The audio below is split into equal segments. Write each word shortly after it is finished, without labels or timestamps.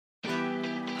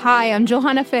Hi, I'm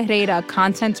Johanna Ferreira,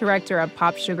 content director at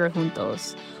Pop Sugar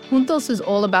Juntos. Juntos is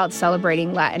all about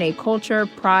celebrating Latinx culture,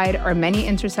 pride, our many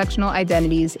intersectional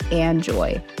identities, and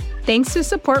joy. Thanks to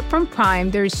support from Prime,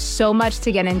 there's so much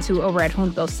to get into over at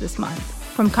Juntos this month.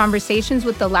 From conversations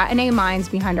with the Latinx minds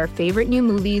behind our favorite new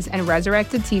movies and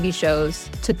resurrected TV shows,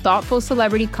 to thoughtful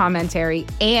celebrity commentary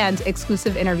and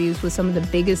exclusive interviews with some of the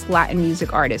biggest Latin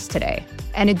music artists today.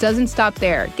 And it doesn't stop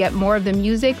there. Get more of the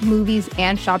music, movies,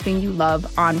 and shopping you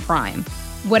love on Prime.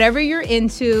 Whatever you're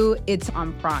into, it's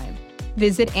on Prime.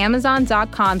 Visit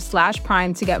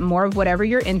Amazon.com/Prime to get more of whatever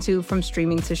you're into, from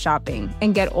streaming to shopping.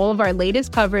 And get all of our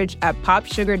latest coverage at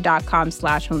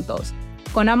popsugar.com/juntos.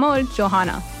 Con amor,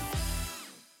 Johanna.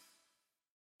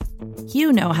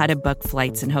 You know how to book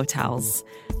flights and hotels.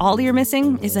 All you're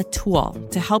missing is a tool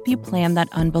to help you plan that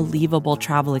unbelievable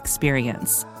travel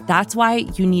experience. That's why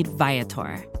you need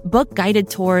Viator. Book guided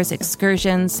tours,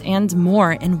 excursions, and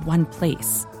more in one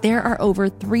place. There are over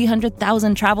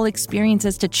 300,000 travel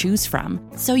experiences to choose from,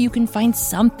 so you can find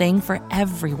something for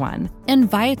everyone. And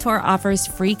Viator offers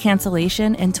free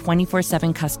cancellation and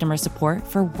 24/7 customer support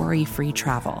for worry-free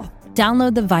travel.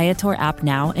 Download the Viator app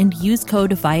now and use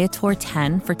code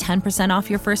Viator10 for 10% off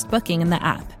your first booking in the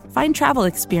app. Find travel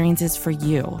experiences for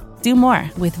you. Do more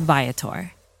with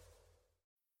Viator.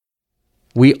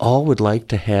 We all would like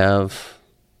to have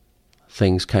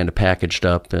things kind of packaged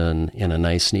up in a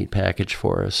nice, neat package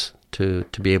for us to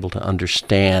be able to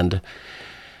understand.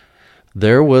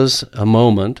 There was a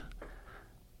moment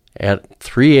at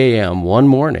 3 a.m. one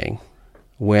morning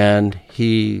when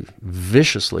he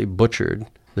viciously butchered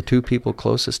the two people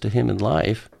closest to him in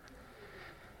life.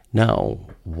 Now,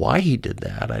 why he did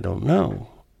that, I don't know.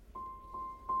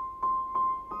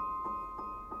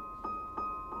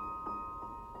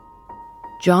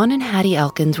 John and Hattie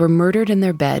Elkins were murdered in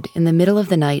their bed in the middle of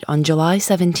the night on July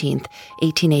 17,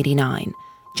 1889.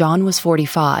 John was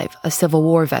 45, a Civil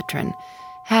War veteran.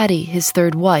 Hattie, his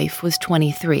third wife, was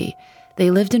 23.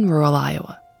 They lived in rural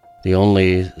Iowa. The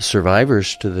only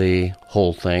survivors to the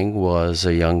whole thing was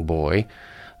a young boy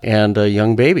and a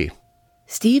young baby.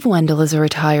 Steve Wendell is a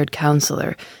retired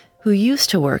counselor who used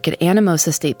to work at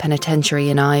Anamosa State Penitentiary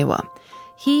in Iowa.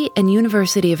 He and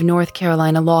University of North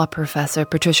Carolina law professor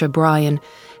Patricia Bryan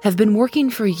have been working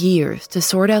for years to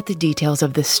sort out the details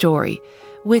of this story,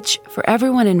 which, for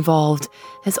everyone involved,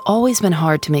 has always been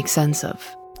hard to make sense of.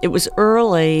 It was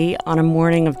early on a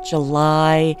morning of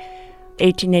July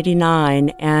 1889,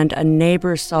 and a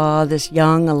neighbor saw this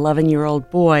young 11-year-old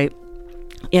boy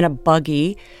in a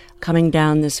buggy coming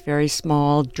down this very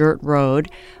small dirt road,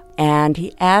 and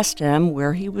he asked him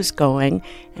where he was going,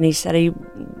 and he said he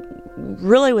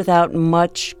really without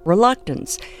much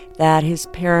reluctance that his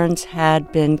parents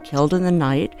had been killed in the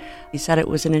night. He said it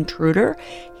was an intruder.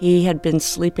 He had been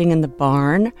sleeping in the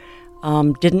barn,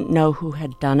 didn't know who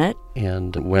had done it.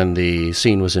 And when the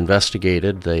scene was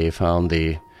investigated, they found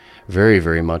the very,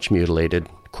 very much mutilated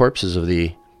corpses of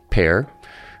the pair.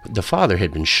 The father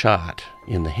had been shot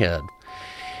in the head.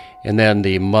 And then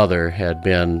the mother had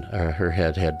been, her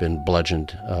head had been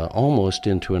bludgeoned almost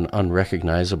into an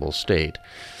unrecognizable state.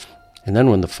 And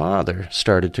then when the father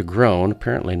started to groan,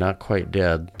 apparently not quite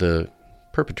dead, the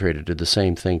perpetrator did the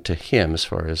same thing to him as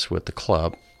far as with the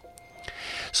club.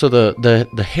 So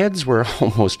the heads were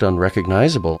almost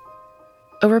unrecognizable.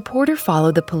 A reporter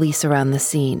followed the police around the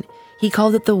scene. He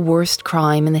called it the worst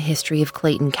crime in the history of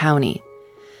Clayton County.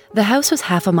 The house was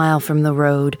half a mile from the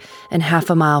road and half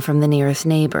a mile from the nearest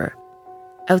neighbor.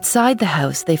 Outside the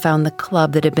house, they found the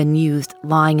club that had been used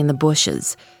lying in the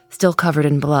bushes, still covered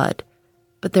in blood.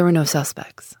 But there were no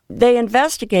suspects. They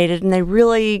investigated and they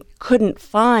really couldn't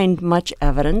find much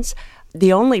evidence.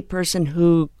 The only person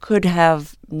who could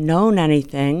have known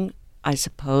anything, I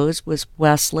suppose, was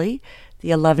Wesley,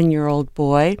 the 11-year-old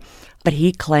boy. But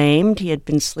he claimed he had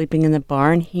been sleeping in the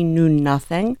barn. He knew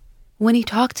nothing. When he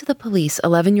talked to the police,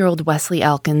 11-year-old Wesley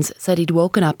Elkins said he'd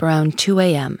woken up around 2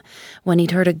 a.m. when he'd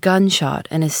heard a gunshot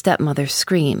and his stepmother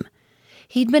scream.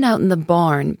 He'd been out in the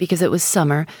barn because it was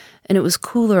summer and it was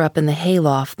cooler up in the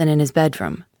hayloft than in his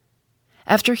bedroom.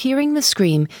 After hearing the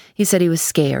scream, he said he was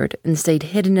scared and stayed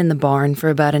hidden in the barn for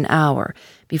about an hour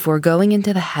before going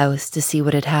into the house to see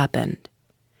what had happened.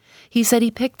 He said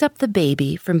he picked up the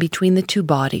baby from between the two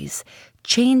bodies,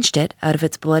 changed it out of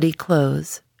its bloody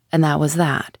clothes, and that was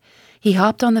that. He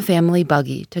hopped on the family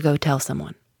buggy to go tell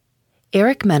someone.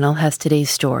 Eric Mennel has today's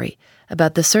story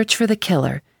about the search for the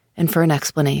killer and for an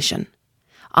explanation.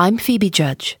 I'm Phoebe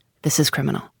Judge. This is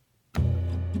Criminal.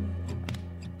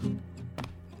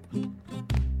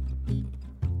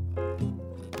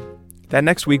 That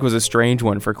next week was a strange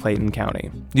one for Clayton County.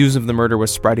 News of the murder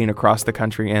was spreading across the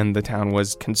country and the town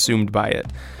was consumed by it.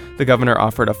 The governor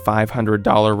offered a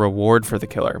 $500 reward for the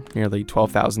killer, nearly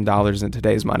 $12,000 in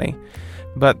today's money.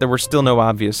 But there were still no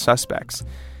obvious suspects.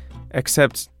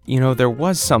 Except, there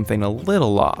was something a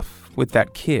little off with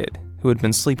that kid who had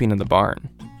been sleeping in the barn.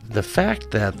 The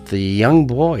fact that the young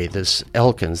boy, this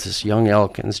young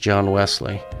Elkins, John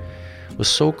Wesley, was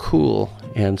so cool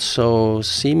and so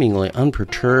seemingly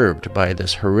unperturbed by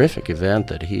this horrific event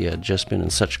that he had just been in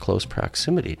such close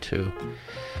proximity to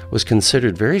was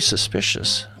considered very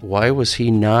suspicious. Why was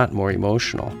he not more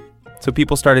emotional? So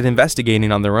people started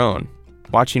investigating on their own,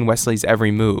 watching Wesley's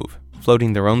every move,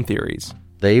 floating their own theories.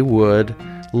 They would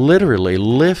literally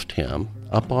lift him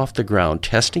up off the ground,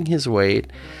 testing his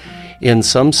weight, in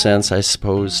some sense, I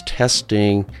suppose,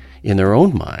 testing in their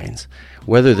own minds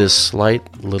whether this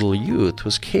slight little youth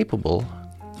was capable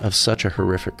of such a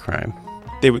horrific crime.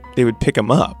 They would pick him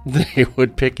up. They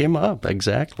would pick him up,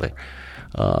 exactly.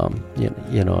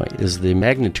 Is the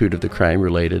magnitude of the crime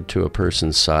related to a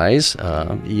person's size?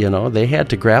 They had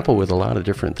to grapple with a lot of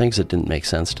different things that didn't make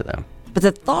sense to them. But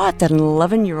the thought that an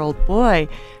 11-year-old boy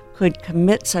could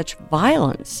commit such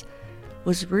violence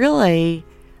was really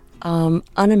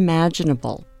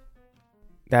unimaginable.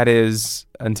 That is,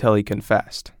 until he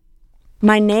confessed.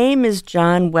 My name is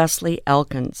John Wesley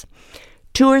Elkins.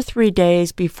 2 or 3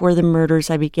 days before the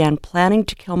murders, I began planning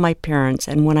to kill my parents,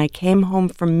 and when I came home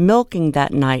from milking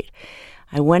that night,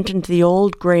 I went into the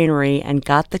old granary and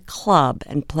got the club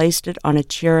and placed it on a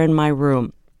chair in my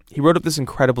room. He wrote up this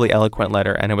incredibly eloquent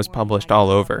letter, and it was published all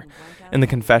over. In the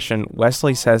confession,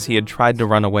 Wesley says he had tried to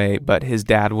run away, but his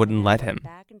dad wouldn't let him.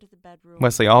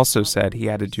 Wesley also said he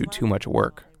had to do too much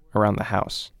work around the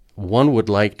house. One would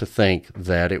like to think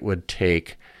that it would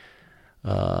take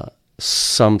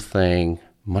something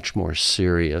much more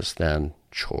serious than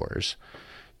chores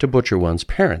to butcher one's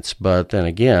parents, but then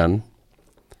again,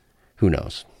 who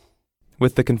knows?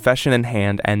 With the confession in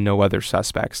hand and no other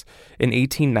suspects, in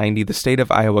 1890, the state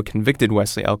of Iowa convicted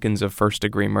Wesley Elkins of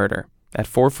first-degree murder. At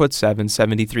 4'7",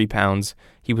 73 pounds,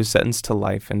 he was sentenced to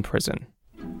life in prison.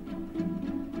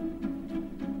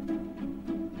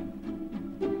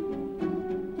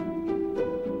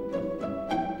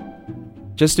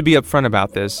 Just to be upfront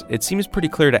about this, it seems pretty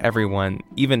clear to everyone,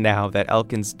 even now, that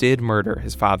Elkins did murder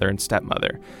his father and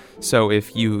stepmother. So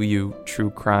if you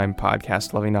true crime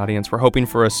podcast-loving audience, were hoping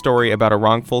for a story about a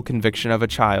wrongful conviction of a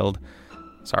child,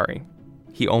 sorry,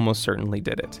 he almost certainly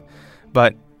did it.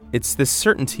 But it's this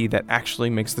certainty that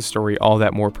actually makes the story all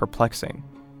that more perplexing.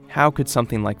 How could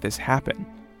something like this happen?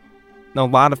 A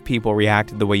lot of people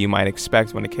reacted the way you might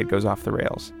expect when a kid goes off the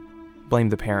rails. Blame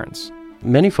the parents.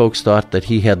 Many folks thought that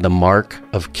he had the mark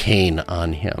of Cain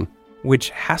on him, which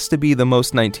has to be the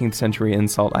most 19th century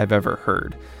insult I've ever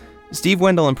heard. Steve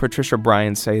Wendell and Patricia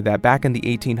Bryan say that back in the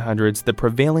 1800s, the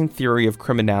prevailing theory of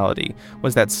criminality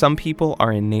was that some people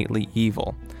are innately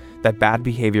evil, that bad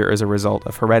behavior is a result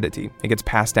of heredity. It gets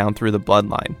passed down through the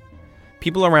bloodline.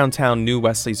 People around town knew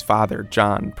Wesley's father,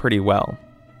 John, pretty well,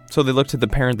 so they looked to the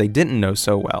parent they didn't know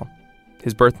so well,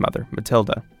 his birth mother,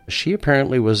 Matilda. She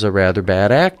apparently was a rather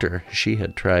bad actor. She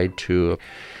had tried to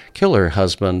kill her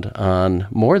husband on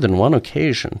more than one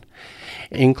occasion,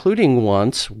 including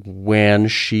once when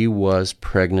she was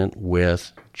pregnant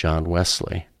with John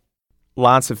Wesley.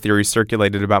 Lots of theories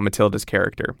circulated about Matilda's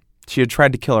character. She had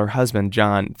tried to kill her husband,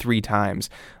 John, 3 times,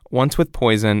 once with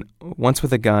poison, once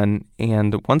with a gun,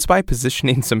 and once by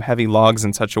positioning some heavy logs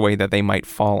in such a way that they might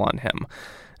fall on him.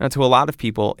 Now, to a lot of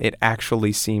people, it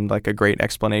actually seemed like a great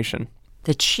explanation.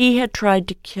 That she had tried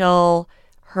to kill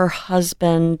her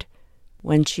husband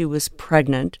when she was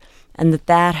pregnant, and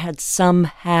that had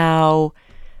somehow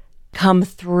come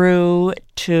through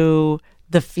to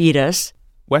the fetus.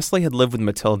 Wesley had lived with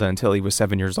Matilda until he was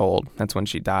 7 years old. That's when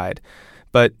she died.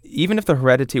 But even if the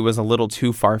heredity was a little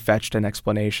too far-fetched an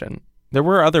explanation, there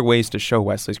were other ways to show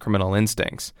Wesley's criminal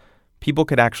instincts. People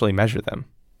could actually measure them.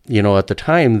 At the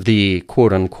time, the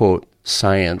quote-unquote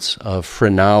science of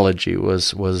phrenology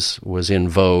was in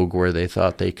vogue, where they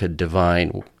thought they could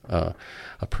divine a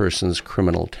person's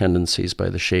criminal tendencies by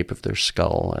the shape of their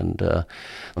skull.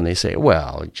 And they say,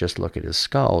 well, just look at his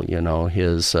skull,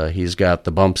 he's got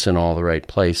the bumps in all the right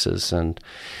places. And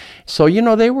so,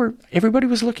 everybody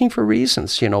was looking for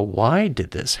reasons, why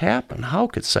did this happen? How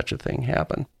could such a thing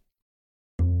happen?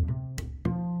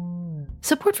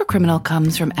 Support for Criminal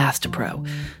comes from Astapro,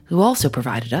 who also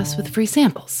provided us with free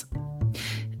samples.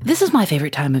 This is my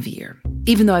favorite time of year,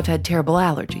 even though I've had terrible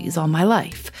allergies all my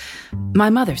life. My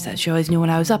mother says she always knew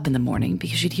when I was up in the morning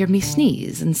because she'd hear me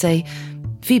sneeze and say,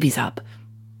 "Phoebe's up."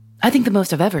 I think the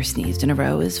most I've ever sneezed in a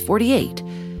row is 48.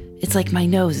 It's like my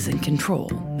nose is in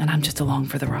control, and I'm just along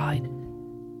for the ride.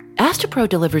 Astepro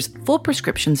delivers full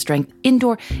prescription-strength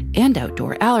indoor and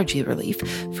outdoor allergy relief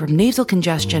from nasal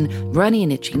congestion, runny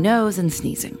and itchy nose, and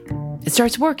sneezing. It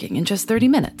starts working in just 30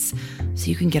 minutes, so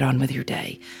you can get on with your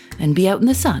day and be out in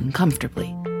the sun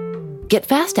comfortably. Get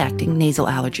fast-acting nasal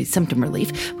allergy symptom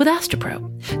relief with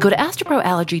Astepro. Go to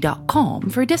asteproallergy.com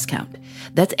for a discount.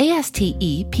 That's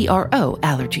ASTEPRO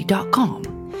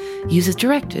allergy.com. Use as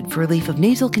directed for relief of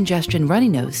nasal congestion, runny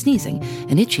nose, sneezing,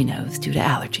 and itchy nose due to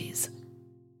allergies.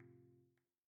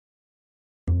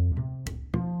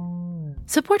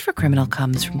 Support for Criminal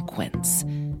comes from Quince.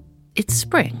 It's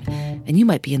spring, and you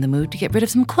might be in the mood to get rid of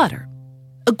some clutter.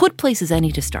 A good place as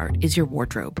any to start is your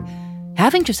wardrobe.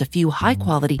 Having just a few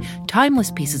high-quality,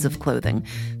 timeless pieces of clothing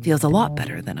feels a lot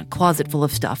better than a closet full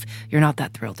of stuff you're not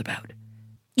that thrilled about.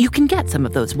 You can get some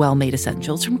of those well-made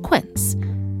essentials from Quince.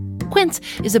 Quince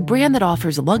is a brand that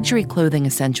offers luxury clothing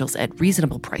essentials at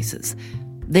reasonable prices.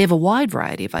 They have a wide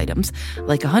variety of items,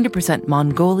 like 100%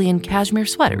 Mongolian cashmere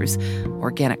sweaters,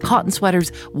 organic cotton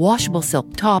sweaters, washable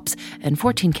silk tops, and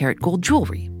 14-karat gold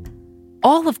jewelry.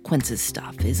 All of Quince's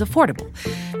stuff is affordable.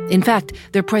 In fact,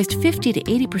 they're priced 50 to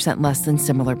 80% less than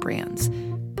similar brands.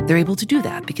 They're able to do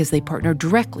that because they partner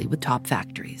directly with top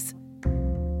factories.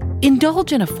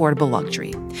 Indulge in affordable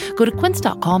luxury. Go to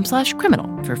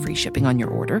quince.com/criminal for free shipping on your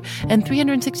order and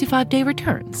 365-day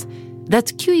returns.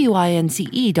 That's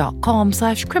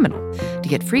QUINCE.com/criminal to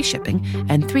get free shipping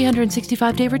and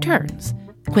 365-day returns.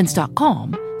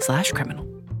 Quince.com/criminal.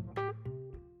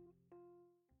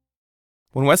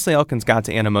 When Wesley Elkins got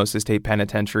to Anamosa State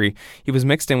Penitentiary, he was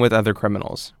mixed in with other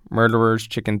criminals, murderers,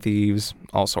 chicken thieves,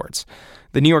 all sorts.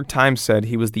 The New York Times said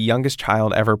he was the youngest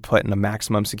child ever put in a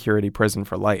maximum security prison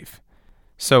for life.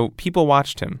 So people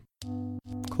watched him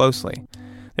closely.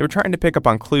 They were trying to pick up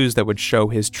on clues that would show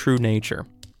his true nature.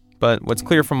 But what's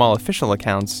clear from all official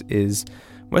accounts is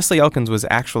Wesley Elkins was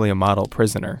actually a model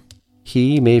prisoner.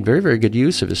 He made very, very good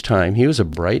use of his time. He was a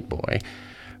bright boy,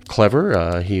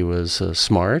 clever, he was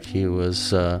smart, he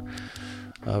was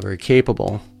very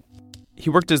capable. He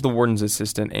worked as the warden's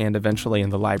assistant and eventually in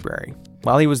the library.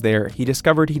 While he was there, he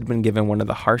discovered he'd been given one of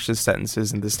the harshest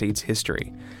sentences in the state's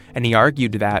history, and he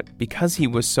argued that because he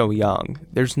was so young,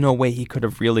 there's no way he could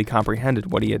have really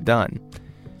comprehended what he had done.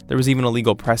 There was even a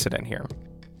legal precedent here.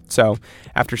 So,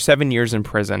 after 7 years in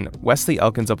prison, Wesley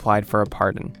Elkins applied for a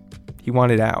pardon. He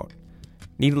wanted out.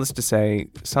 Needless to say,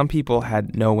 some people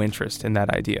had no interest in that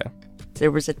idea.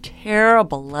 There was a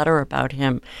terrible letter about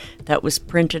him that was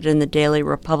printed in the Daily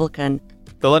Republican.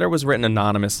 The letter was written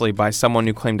anonymously by someone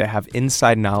who claimed to have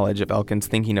inside knowledge of Elkins'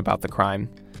 thinking about the crime.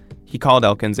 He called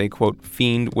Elkins a, quote,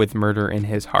 fiend with murder in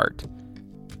his heart.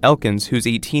 Elkins, who's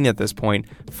 18 at this point,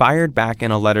 fired back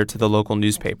in a letter to the local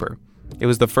newspaper. It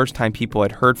was the first time people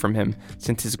had heard from him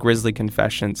since his grisly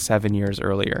confession 7 years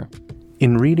earlier.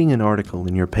 In reading an article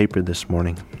in your paper this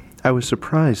morning, I was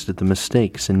surprised at the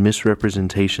mistakes and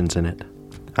misrepresentations in it.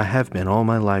 I have been all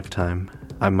my lifetime,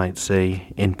 I might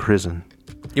say, in prison.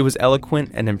 It was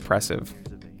eloquent and impressive.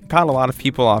 It caught a lot of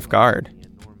people off guard.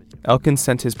 Elkins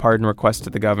sent his pardon request to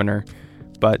the governor,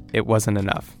 but it wasn't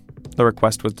enough. The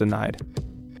request was denied.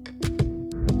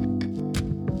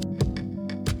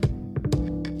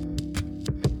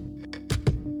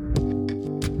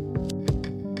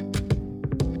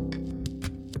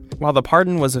 While the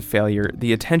pardon was a failure,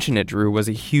 the attention it drew was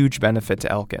a huge benefit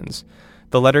to Elkins.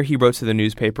 The letter he wrote to the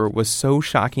newspaper was so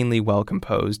shockingly well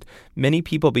composed, many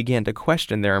people began to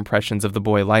question their impressions of the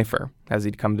boy lifer, as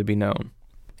he'd come to be known.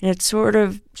 It sort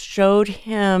of showed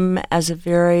him as a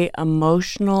very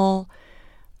emotional,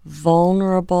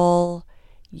 vulnerable,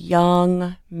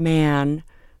 young man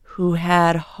who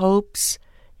had hopes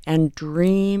and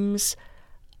dreams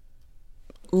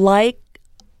like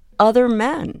other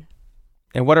men.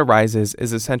 And what arises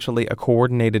is essentially a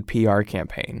coordinated PR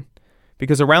campaign.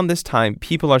 Because around this time,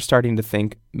 people are starting to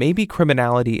think maybe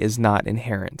criminality is not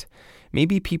inherent.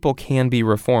 Maybe people can be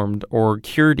reformed or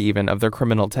cured even of their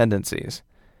criminal tendencies.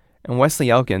 And Wesley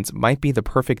Elkins might be the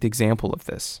perfect example of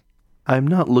this. I am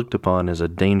not looked upon as a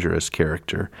dangerous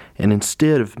character, and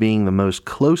instead of being the most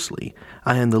closely,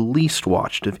 I am the least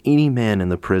watched of any man in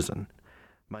the prison.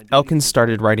 Elkins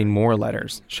started writing more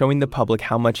letters, showing the public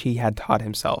how much he had taught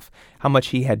himself, how much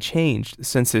he had changed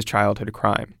since his childhood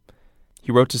crime.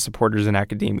 He wrote to supporters in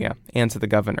academia and to the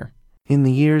governor. In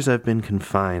the years I've been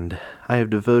confined, I have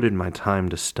devoted my time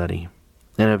to study,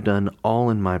 and have done all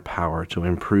in my power to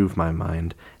improve my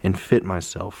mind and fit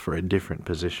myself for a different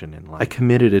position in life. I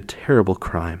committed a terrible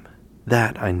crime,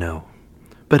 that I know.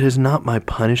 But has not my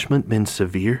punishment been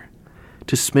severe?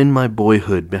 to spend my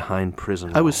boyhood behind prison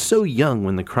walls. I was so young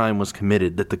when the crime was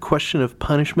committed that the question of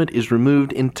punishment is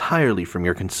removed entirely from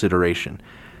your consideration.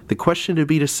 The question to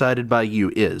be decided by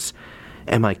you is,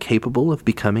 am I capable of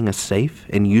becoming a safe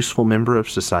and useful member of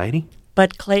society?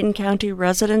 But Clayton County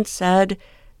residents said,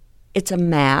 it's a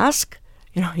mask.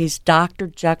 He's Dr.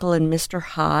 Jekyll and Mr.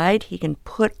 Hyde. He can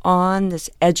put on this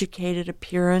educated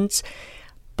appearance,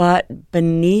 but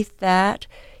beneath that,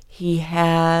 he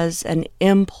has an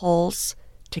impulse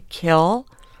to kill.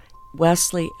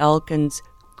 Wesley Elkins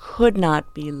could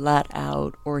not be let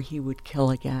out or he would kill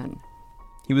again.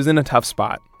 He was in a tough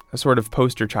spot, a sort of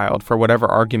poster child for whatever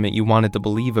argument you wanted to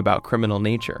believe about criminal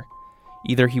nature.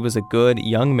 Either he was a good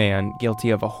young man guilty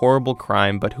of a horrible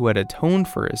crime but who had atoned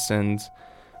for his sins,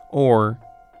 or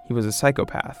he was a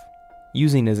psychopath,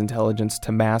 using his intelligence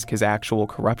to mask his actual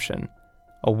corruption,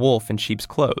 a wolf in sheep's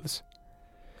clothes.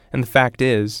 And the fact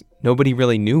is, nobody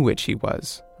really knew which he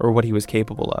was or what he was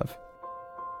capable of.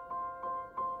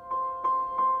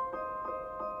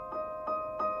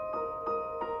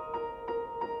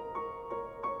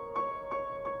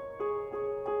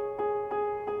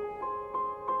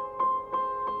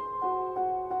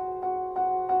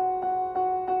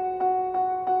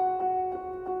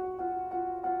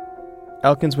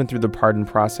 Elkins went through the pardon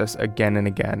process again and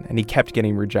again, and he kept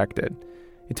getting rejected.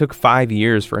 It took 5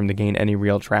 years for him to gain any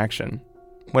real traction.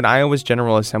 When Iowa's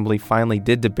General Assembly finally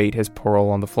did debate his parole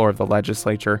on the floor of the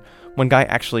legislature, one guy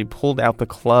actually pulled out the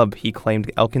club he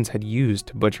claimed Elkins had used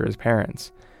to butcher his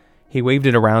parents. He waved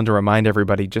it around to remind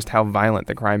everybody just how violent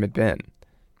the crime had been.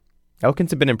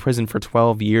 Elkins had been in prison for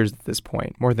 12 years at this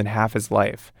point, more than half his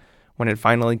life, when it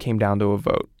finally came down to a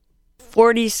vote.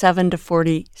 47 to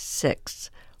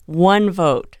 46. One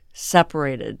vote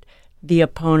separated the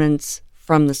opponents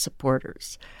from the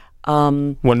supporters.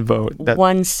 One vote.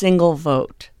 One single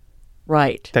vote.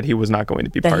 Right. That he was not going to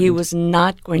be pardoned. That he was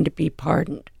not going to be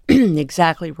pardoned.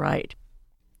 Exactly right.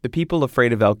 The people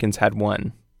afraid of Elkins had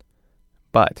won.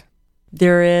 But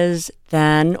there is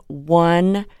then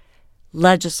one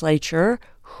legislature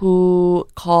who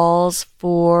calls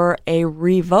for a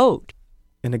revote.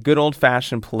 In a good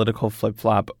old-fashioned political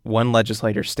flip-flop, one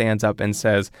legislator stands up and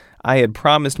says, I had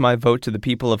promised my vote to the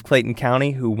people of Clayton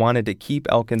County who wanted to keep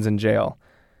Elkins in jail.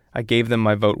 I gave them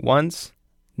my vote once.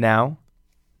 Now,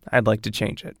 I'd like to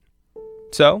change it.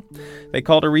 So, they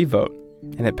called a revote,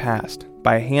 and it passed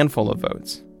by a handful of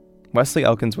votes. Wesley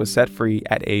Elkins was set free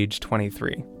at age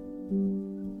 23.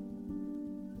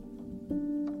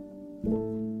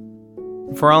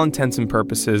 For all intents and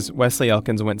purposes, Wesley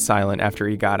Elkins went silent after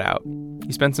he got out.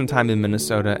 He spent some time in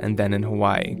Minnesota and then in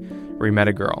Hawaii, where he met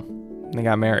a girl. They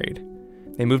got married.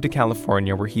 They moved to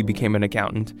California, where he became an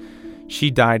accountant.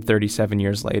 She died 37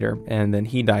 years later, and then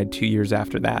he died 2 years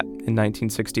after that, in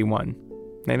 1961.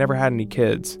 They never had any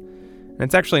kids, and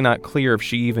it's actually not clear if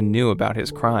she even knew about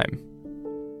his crime.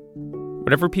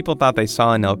 Whatever people thought they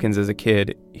saw in Elkins as a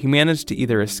kid, he managed to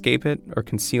either escape it or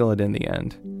conceal it in the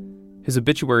end. His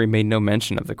obituary made no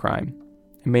mention of the crime.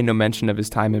 It made no mention of his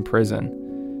time in prison.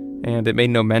 And it made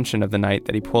no mention of the night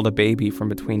that he pulled a baby from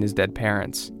between his dead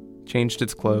parents, changed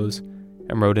its clothes,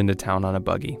 and rode into town on a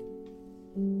buggy.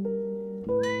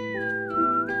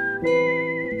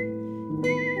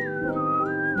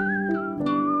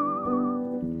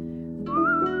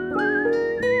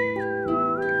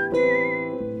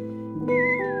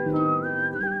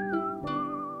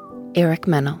 Eric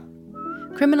Mennel.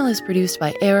 Criminal is produced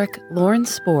by Eric, Lauren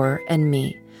Spohr, and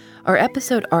me. Our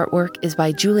episode artwork is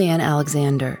by Julianne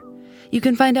Alexander. You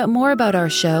can find out more about our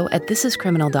show at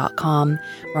thisiscriminal.com.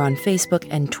 We're on Facebook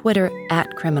and Twitter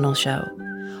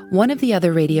 @CriminalShow. One of the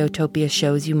other Radiotopia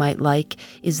shows you might like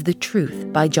is The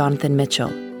Truth by Jonathan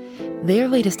Mitchell. Their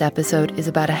latest episode is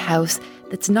about a house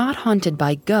that's not haunted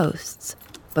by ghosts,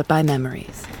 but by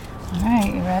memories. All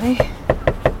right, you ready?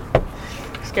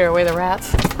 Scare away the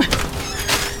rats.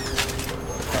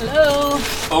 Hello?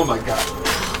 Oh my God.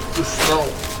 The smell.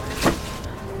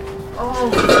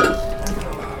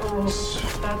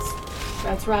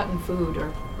 That's rotten food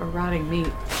or rotting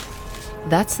meat.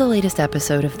 That's the latest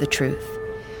episode of The Truth.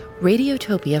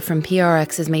 Radiotopia from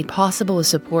PRX is made possible with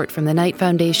support from the Knight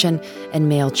Foundation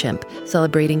and MailChimp,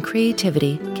 celebrating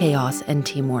creativity, chaos, and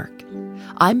teamwork.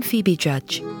 I'm Phoebe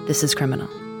Judge. This is Criminal.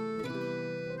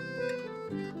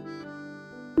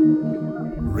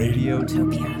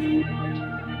 Radiotopia.